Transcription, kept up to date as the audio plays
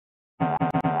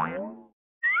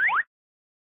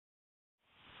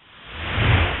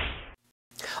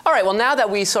All right, well, now that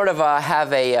we sort of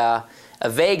have a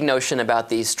vague notion about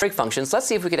these trig functions, let's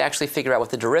see if we could actually figure out what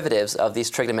the derivatives of these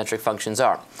trigonometric functions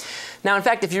are. Now, in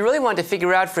fact, if you really wanted to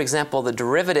figure out, for example, the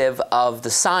derivative of the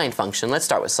sine function, let's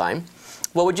start with sine,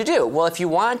 what would you do? Well, if you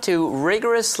want to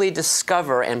rigorously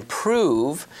discover and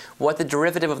prove what the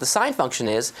derivative of the sine function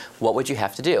is, what would you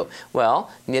have to do?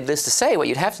 Well, needless to say, what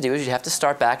you'd have to do is you'd have to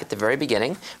start back at the very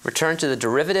beginning, return to the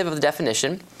derivative of the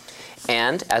definition,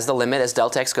 and as the limit as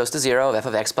delta x goes to 0 of f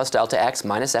of x plus delta x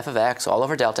minus f of x all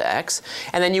over delta x.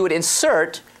 And then you would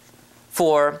insert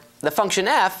for the function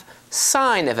f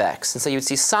sine of x. And so you would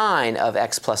see sine of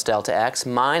x plus delta x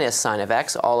minus sine of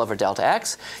x all over delta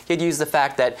x. You'd use the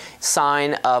fact that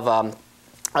sine of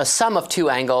a sum of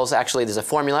two angles, actually there's a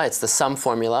formula, it's the sum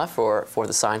formula for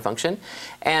the sine function.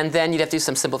 And then you'd have to do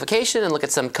some simplification and look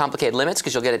at some complicated limits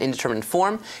because you'll get an indeterminate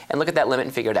form, and look at that limit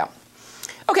and figure it out.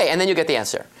 Okay, and then you get the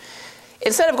answer.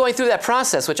 Instead of going through that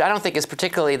process, which I don't think is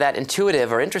particularly that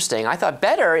intuitive or interesting, I thought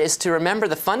better is to remember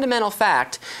the fundamental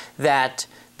fact that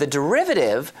the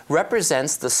derivative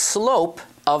represents the slope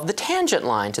of the tangent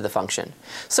line to the function.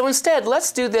 So instead,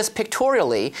 let's do this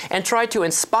pictorially and try to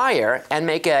inspire and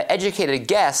make an educated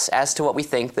guess as to what we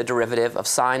think the derivative of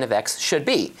sine of x should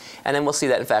be. And then we'll see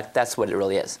that, in fact, that's what it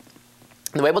really is.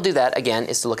 And the way we'll do that, again,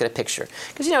 is to look at a picture.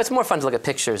 Because, you know, it's more fun to look at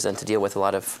pictures than to deal with a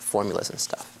lot of formulas and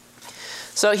stuff.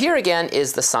 So here again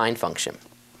is the sine function.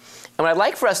 And what I'd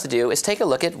like for us to do is take a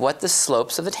look at what the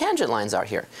slopes of the tangent lines are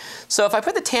here. So if I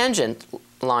put the tangent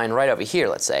line right over here,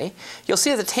 let's say, you'll see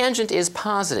that the tangent is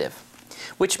positive,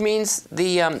 which means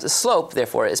the slope,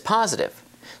 therefore, is positive.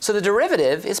 So the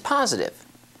derivative is positive.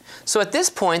 So at this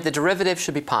point, the derivative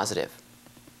should be positive.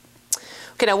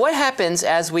 Okay, now what happens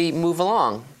as we move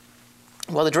along?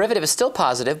 Well, the derivative is still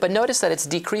positive, but notice that it's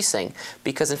decreasing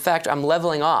because, in fact, I'm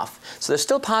leveling off. So there's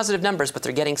still positive numbers, but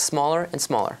they're getting smaller and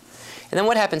smaller. And then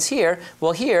what happens here?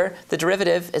 Well, here, the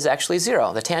derivative is actually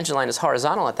 0. The tangent line is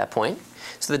horizontal at that point,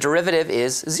 so the derivative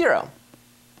is 0.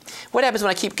 What happens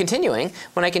when I keep continuing?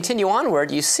 When I continue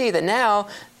onward, you see that now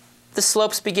the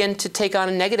slopes begin to take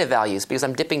on negative values because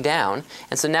I'm dipping down.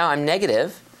 And so now I'm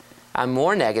negative. I'm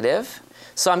more negative.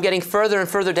 So I'm getting further and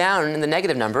further down in the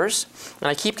negative numbers, and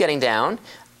I keep getting down.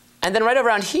 And then right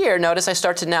around here, notice I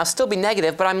start to now still be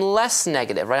negative, but I'm less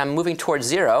negative, right? I'm moving towards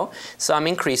 0. So I'm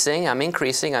increasing, I'm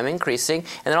increasing, I'm increasing.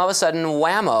 And then all of a sudden,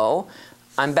 whammo,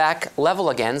 I'm back level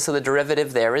again, so the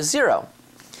derivative there is 0.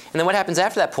 And then what happens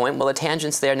after that point? Well, the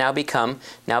tangents there now become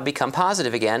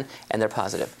positive again, and they're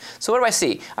positive. So what do I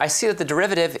see? I see that the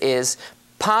derivative is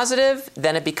positive,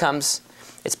 then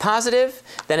it's positive,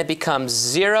 then it becomes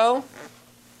 0.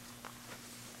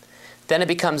 Then it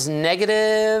becomes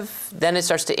negative, then it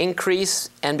starts to increase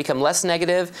and become less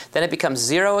negative, then it becomes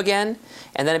 0 again,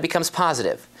 and then it becomes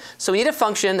positive. So we need a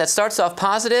function that starts off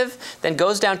positive, then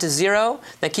goes down to 0,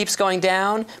 then keeps going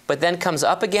down, but then comes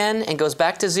up again and goes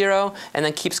back to 0, and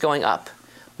then keeps going up.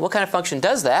 What kind of function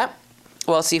does that?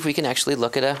 Well, let's see if we can actually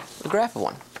look at a graph of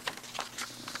one.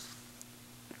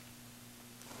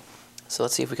 So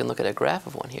let's see if we can look at a graph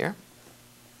of one here.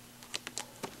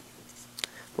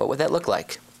 What would that look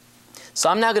like? So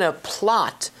I'm now going to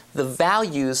plot the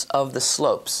values of the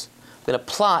slopes. I'm going to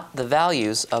plot the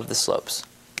values of the slopes.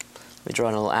 Let me draw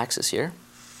in a little axis here.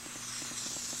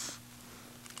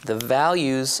 The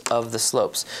values of the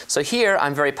slopes. So here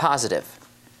I'm very positive.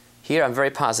 Here I'm very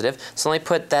positive. So let me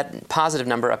put that positive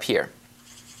number up here.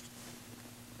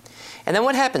 And then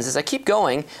what happens is I keep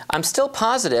going. I'm still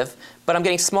positive, but I'm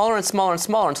getting smaller and smaller and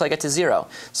smaller until I get to 0.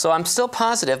 So I'm still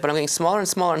positive, but I'm getting smaller and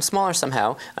smaller and smaller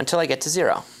somehow until I get to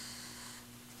 0.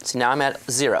 So now I'm at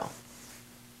 0.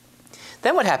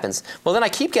 Then what happens? Well, then I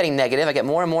keep getting negative. I get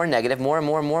more and more negative, more and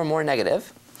more and more and more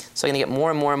negative. So I'm going to get more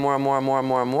and more and more and more and more and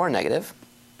more and more negative.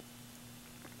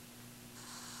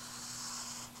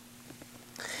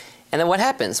 And then what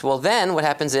happens? Well, then what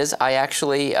happens is I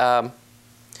actually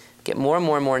get more and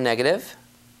more and more negative.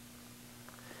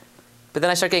 But then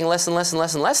I start getting less and less and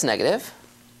less and less negative.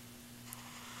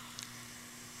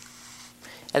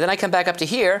 And then I come back up to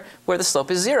here where the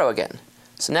slope is 0 again.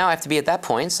 So now I have to be at that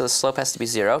point, so the slope has to be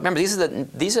 0. Remember, these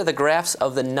are the graphs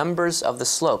of the numbers of the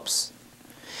slopes.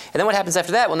 And then what happens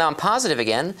after that? Well, now I'm positive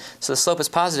again. So the slope is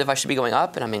positive. I should be going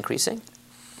up, and I'm increasing.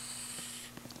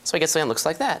 So I get something that looks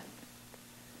like that.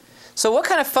 So what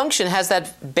kind of function has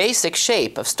that basic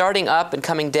shape of starting up and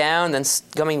coming down, then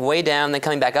going way down, then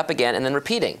coming back up again, and then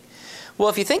repeating? Well,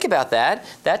 if you think about that,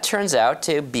 that turns out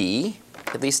to be,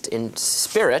 at least in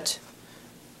spirit,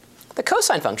 the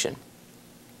cosine function.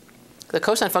 The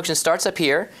cosine function starts up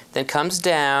here, then comes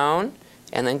down,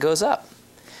 and then goes up.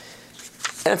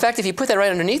 And in fact, if you put that right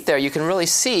underneath there, you can really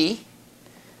see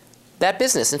that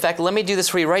business. In fact, let me do this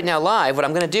for you right now live. What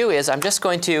I'm going to do is I'm just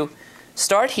going to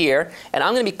start here, and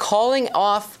I'm going to be calling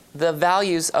off the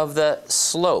values of the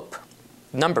slope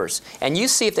numbers. And you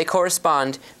see if they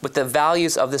correspond with the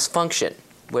values of this function,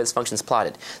 where this function is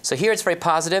plotted. So here it's very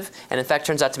positive, and in fact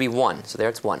turns out to be 1. So there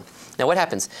it's 1. Now what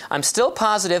happens? I'm still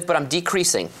positive, but I'm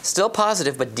decreasing. Still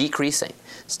positive, but decreasing.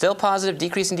 Still positive,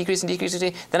 decreasing, decreasing,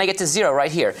 decreasing. Then I get to 0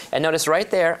 right here. And notice right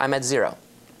there, I'm at 0.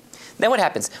 Then what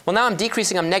happens? Well, now I'm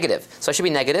decreasing, I'm negative. So I should be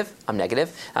negative, I'm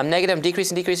negative. I'm negative, I'm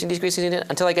decreasing, decreasing, decreasing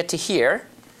until I get to here.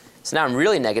 So now I'm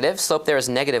really negative. Slope there is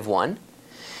 -1.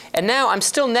 And now I'm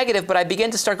still negative, but I begin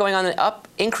to start going on and up,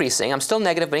 increasing. I'm still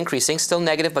negative, but increasing. Still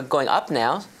negative, but going up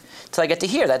now until I get to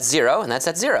here. That's 0, and that's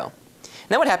at 0. And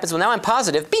then what happens? Well, now I'm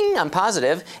positive. Bing, I'm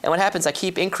positive. And what happens? I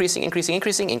keep increasing, increasing,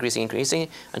 increasing, increasing, increasing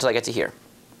until I get to here.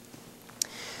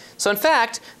 So in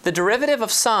fact, the derivative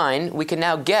of sine, we can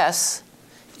now guess,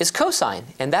 is cosine.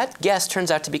 And that guess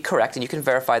turns out to be correct. And you can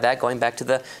verify that going back to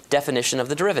the definition of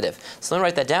the derivative. So let me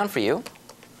write that down for you.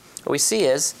 What we see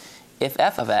is if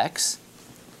f of x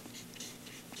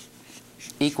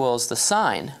equals the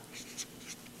sine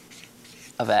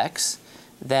of x,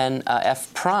 then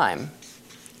f prime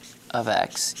of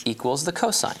x equals the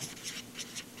cosine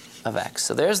of x.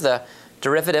 So there's the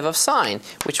derivative of sine,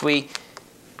 which we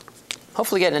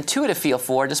hopefully get an intuitive feel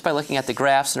for just by looking at the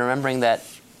graphs and remembering that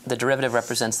the derivative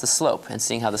represents the slope and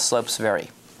seeing how the slopes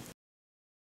vary.